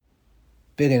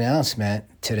Big announcement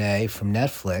today from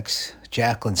Netflix.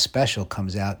 Jacqueline's special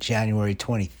comes out January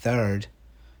 23rd.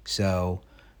 So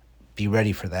be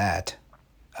ready for that.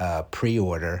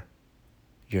 Pre-order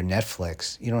your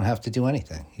Netflix. You don't have to do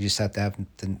anything. You just have to have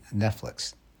the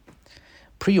Netflix.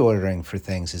 Pre-ordering for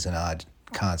things is an odd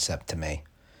concept to me.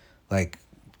 Like,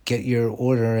 get your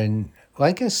order in, well,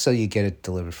 I guess so you get it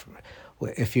delivered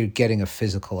if you're getting a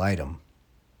physical item.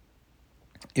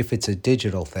 If it's a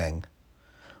digital thing,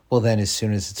 well, then as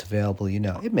soon as it's available,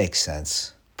 it makes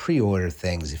sense. Pre-order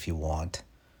things if you want.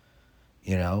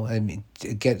 I mean,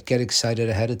 get excited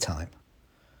ahead of time.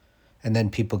 And then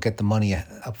people get the money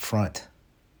up front.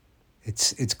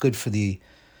 It's good for the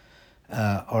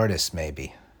artists,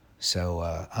 maybe. So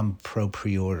I'm pro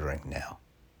pre-ordering now.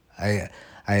 I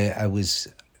was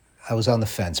on the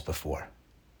fence before.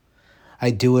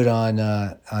 I do it on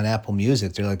Apple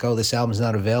Music. They're like, "Oh, this album's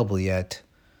not available yet.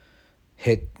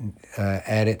 Hit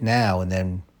add it now," and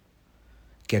then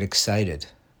get excited.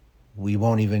 We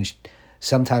won't even.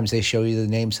 Sometimes they show you the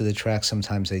names of the tracks.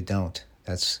 Sometimes they don't.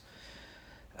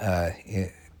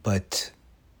 But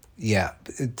yeah,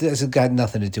 it doesn't got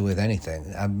nothing to do with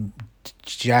anything.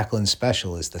 Jacqueline's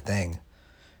special is the thing.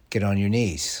 Get on your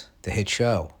knees. The hit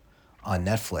show on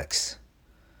Netflix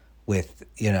with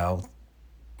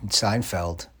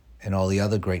Seinfeld and all the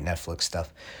other great Netflix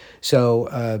stuff.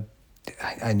 So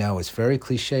I know it's very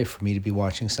cliche for me to be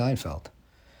watching Seinfeld,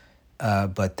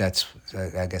 but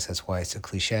I guess that's why it's a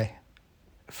cliche.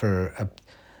 For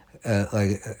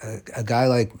a guy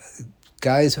like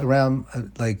guys around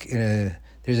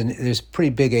there's a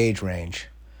pretty big age range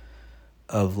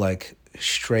of like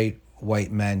straight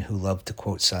white men who love to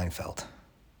quote Seinfeld.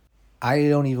 I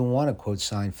don't even want to quote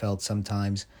Seinfeld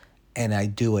sometimes, and I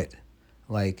do it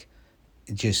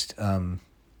just out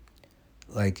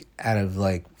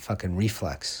of fucking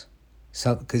reflex.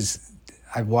 Because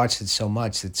I've watched it so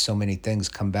much that so many things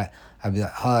come back. I'd be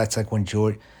like, oh, that's like when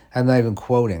George. I'm not even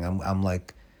quoting. I'm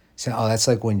like saying, oh, that's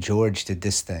like when George did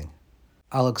this thing.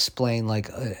 I'll explain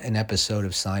an episode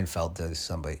of Seinfeld to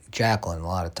somebody. Jacqueline, a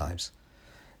lot of times.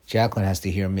 Jacqueline has to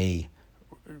hear me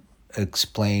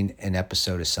explain an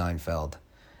episode of Seinfeld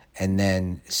and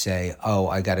then say, oh,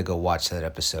 I got to go watch that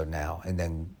episode now. And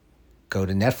then go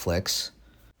to Netflix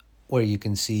where you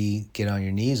can see Get on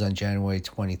Your Knees on January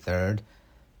 23rd.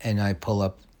 And I pull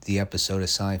up the episode of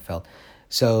Seinfeld.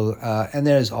 So, and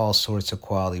there's all sorts of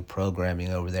quality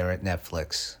programming over there at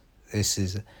Netflix. This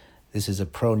is a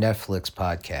pro Netflix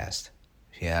podcast.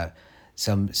 Yeah,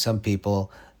 some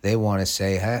people, they want to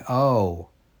say, hey, oh,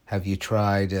 have you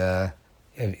tried have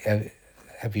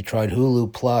you tried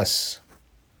Hulu Plus?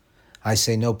 I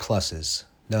say no pluses.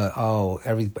 No,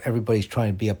 everybody's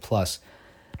trying to be a plus.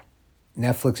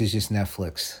 Netflix is just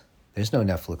Netflix. There's no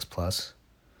Netflix Plus.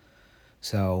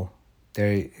 So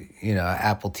there,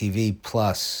 Apple TV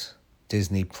Plus,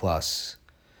 Disney Plus,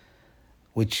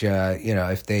 which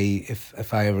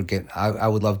if I ever get, I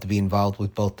would love to be involved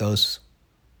with both those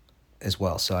as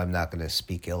well. So I'm not going to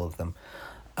speak ill of them.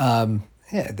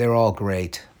 Yeah, they're all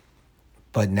great,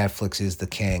 but Netflix is the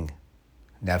king.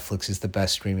 Netflix is the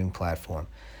best streaming platform.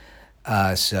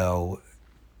 At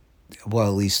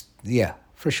least, yeah,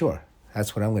 for sure.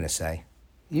 That's what I'm going to say.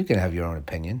 You can have your own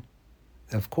opinion,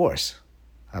 of course.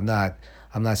 I'm not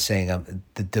saying I'm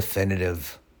the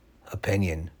definitive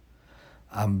opinion.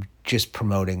 I'm just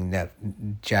promoting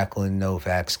Jacqueline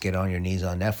Novak's Get on Your Knees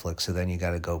on Netflix. So then you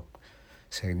got to go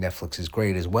say Netflix is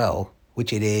great as well,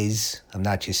 which it is. I'm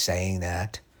not just saying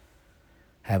that.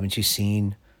 Haven't you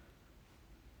seen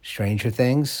Stranger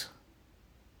Things?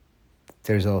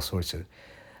 There's all sorts of...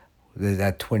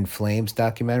 That Twin Flames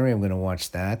documentary, I'm going to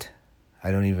watch that. I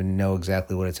don't even know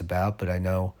exactly what it's about, but I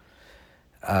know...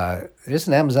 there's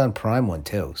an Amazon Prime one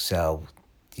too. So,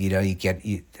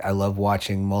 I love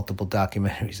watching multiple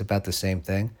documentaries about the same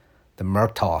thing. The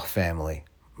Murtaugh family.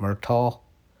 Murtaugh?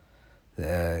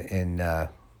 Where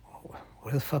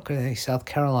the fuck are they? South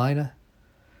Carolina?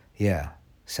 Yeah,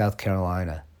 South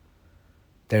Carolina.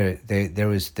 There's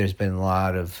been a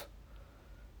lot of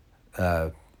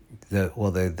the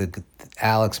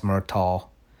Alex Murtaugh.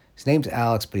 His name's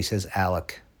Alex, but he says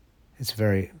Alec. It's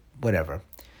very whatever.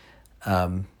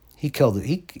 He killed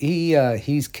it.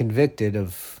 He's convicted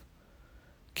of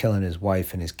killing his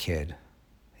wife and his kid.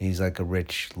 He's like a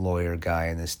rich lawyer guy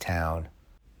in this town.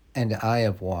 And I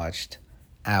have watched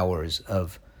hours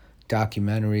of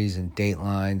documentaries and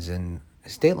Datelines, and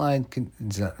Dateline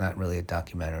is not really a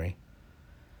documentary.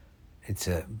 It's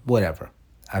a whatever.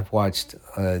 I've watched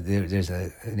there's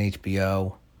an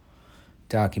HBO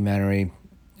documentary,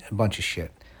 a bunch of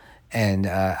shit, and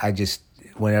I just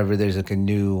whenever there's like a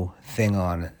new thing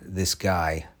on this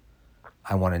guy,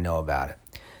 I want to know about it.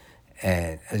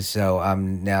 And so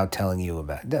I'm now telling you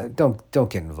about. Don't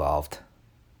get involved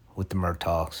with the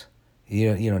Murtaughs.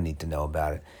 You don't need to know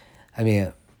about it. I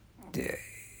mean,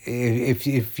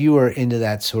 if you are into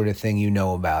that sort of thing, you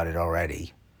know about it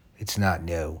already. It's not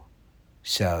new.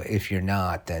 So if you're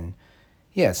not, then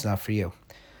yeah, it's not for you.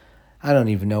 I don't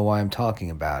even know why I'm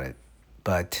talking about it,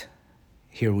 but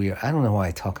here we are. I don't know why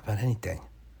I talk about anything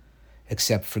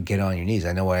except for Get On Your Knees.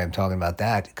 I know why I'm talking about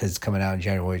that because it's coming out on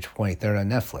January 23rd on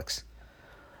Netflix.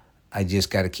 I just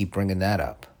got to keep bringing that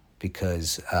up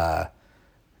because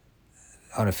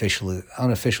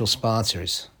unofficial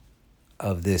sponsors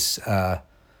of this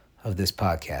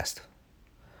podcast.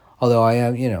 Although I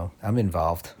am, I'm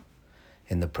involved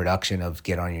in the production of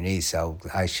Get On Your Knees, so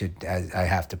I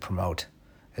have to promote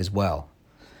as well.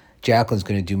 Jacqueline's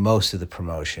going to do most of the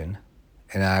promotion,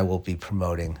 and I will be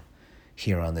promoting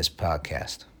here on this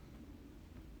podcast.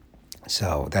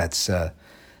 So that's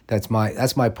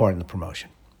my part in the promotion.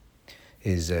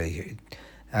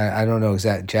 I don't know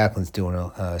exactly. Jacqueline's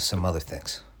doing some other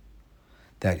things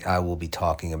that I will be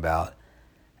talking about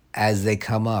as they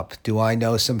come up. Do I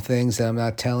know some things that I'm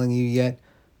not telling you yet?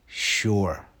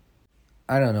 Sure.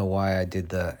 I don't know why I did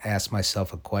the ask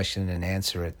myself a question and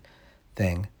answer it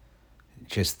thing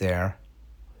just there.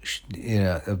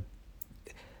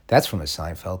 That's from a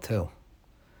Seinfeld too.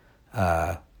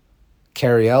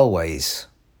 Carrie Elways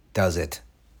does it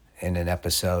in an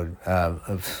episode of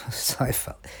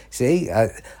Seinfeld. See,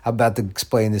 I'm about to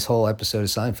explain this whole episode of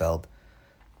Seinfeld,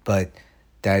 but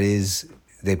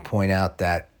they point out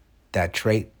that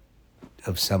trait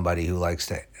of somebody who likes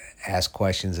to ask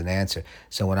questions and answer.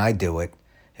 So when I do it,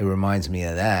 it reminds me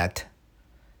of that,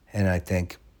 and I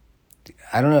think,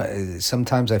 I don't know,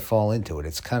 sometimes I fall into it.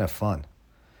 It's kind of fun,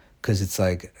 because it's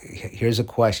like, here's a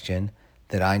question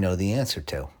that I know the answer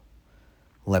to.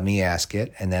 Let me ask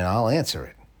it, and then I'll answer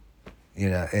it.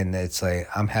 And it's like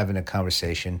I'm having a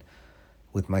conversation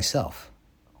with myself.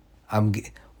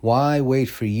 Why wait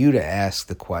for you to ask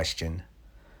the question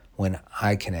when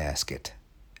I can ask it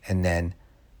and then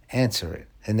answer it?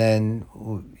 And then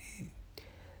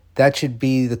that should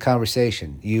be the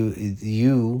conversation. You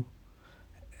do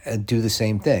the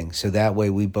same thing. So that way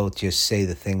we both just say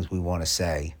the things we want to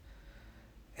say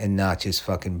and not just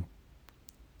fucking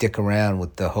dick around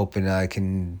with the hoping I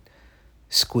can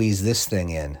squeeze this thing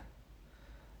in.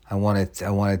 I want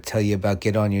to tell you about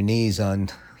Get On Your Knees on,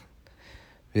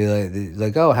 be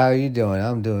like, oh, how are you doing?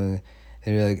 I'm doing,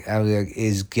 and I was like,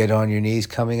 is Get On Your Knees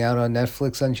coming out on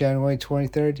Netflix on January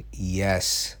 23rd?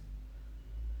 Yes.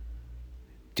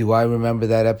 Do I remember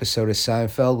that episode of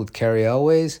Seinfeld with Carrie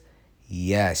Elways?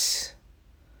 Yes.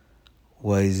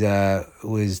 Was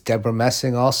Deborah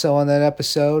Messing also on that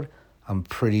episode? I'm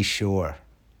pretty sure.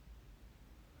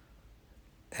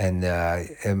 And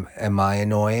am I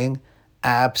annoying?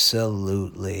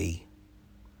 Absolutely.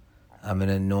 I'm an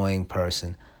annoying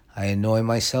person. I annoy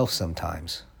myself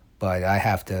sometimes, but I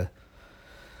have to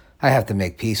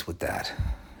make peace with that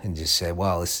and just say,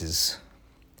 well, this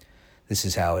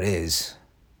is how it is.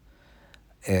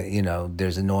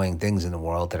 There's annoying things in the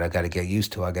world that I got to get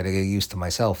used to. I got to get used to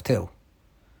myself too.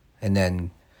 And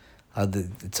then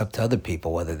it's up to other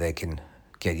people whether they can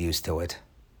get used to it.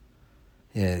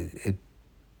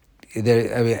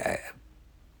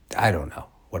 I don't know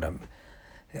what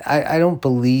I don't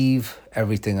believe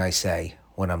everything I say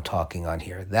when I'm talking on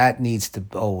here. That needs to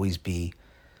always be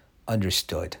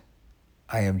understood.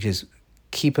 I am just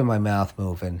keeping my mouth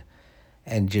moving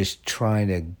and just trying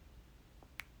to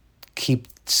keep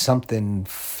something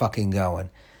fucking going.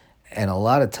 And a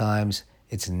lot of times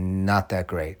it's not that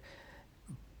great.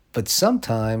 But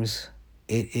sometimes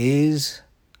it is,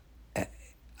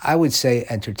 I would say,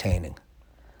 entertaining.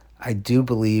 I do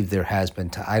believe there has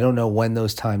been time. I don't know when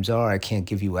those times are. I can't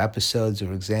give you episodes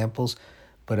or examples,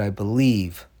 but I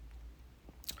believe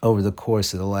over the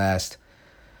course of the last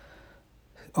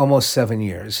almost 7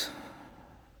 years,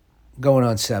 going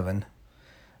on 7,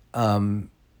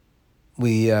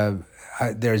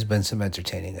 there's been some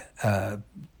entertaining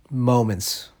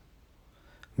moments,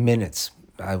 minutes,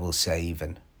 I will say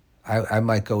even. I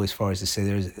might go as far as to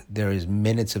say there is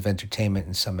minutes of entertainment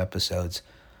in some episodes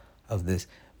of this.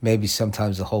 Maybe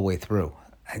sometimes the whole way through.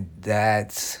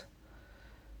 That's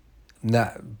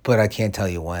not, but I can't tell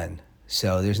you when.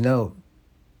 So there's no,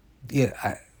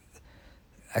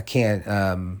 I can't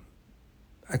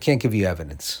give you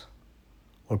evidence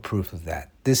or proof of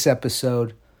that. This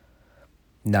episode,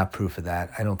 not proof of that,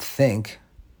 I don't think,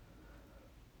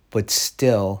 but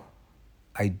still,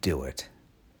 I do it.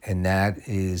 And that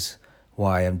is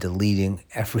why I'm deleting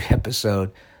every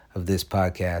episode of this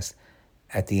podcast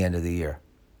at the end of the year.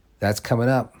 That's coming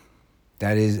up.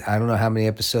 that is, I don't know how many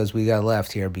episodes we got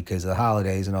left here because of the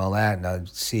holidays and all that, and I'll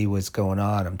see what's going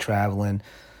on. I'm traveling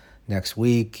next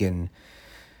week, and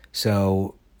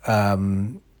so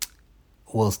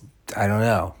well, I don't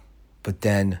know. But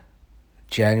then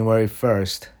January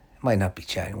 1st, it might not be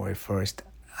January 1st.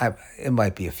 It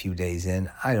might be a few days in.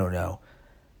 I don't know.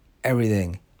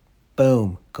 Everything,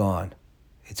 boom, gone.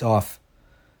 It's off.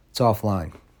 It's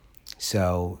offline.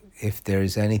 So if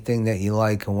there's anything that you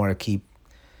like and want to keep,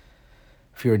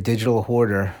 if you're a digital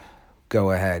hoarder,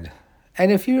 go ahead.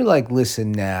 And if you're like,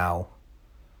 listen now,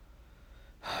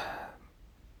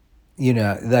 you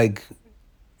know, like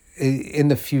in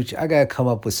the future, I got to come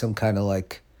up with some kind of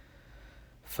like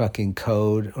fucking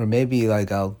code, or maybe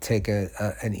like I'll take an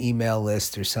email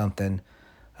list or something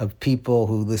of people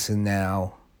who listen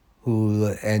now, who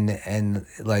and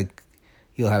like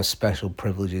you'll have special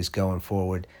privileges going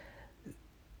forward.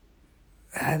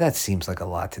 That seems like a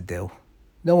lot to do.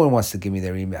 No one wants to give me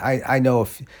their email. I know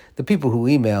if the people who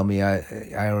email me,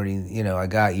 I already, you know, I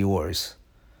got yours.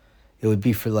 It would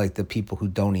be for like the people who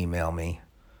don't email me.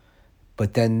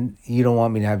 But then you don't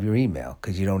want me to have your email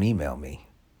because you don't email me.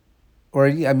 Or,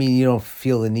 I mean, you don't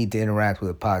feel the need to interact with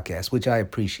a podcast, which I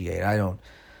appreciate. I don't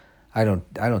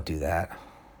do that.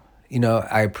 You know,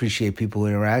 I appreciate people who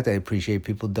interact. I appreciate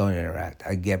people who don't interact.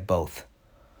 I get both.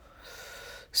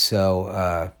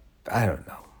 So, I don't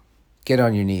know. Get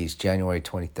on your knees, January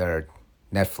 23rd,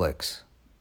 Netflix.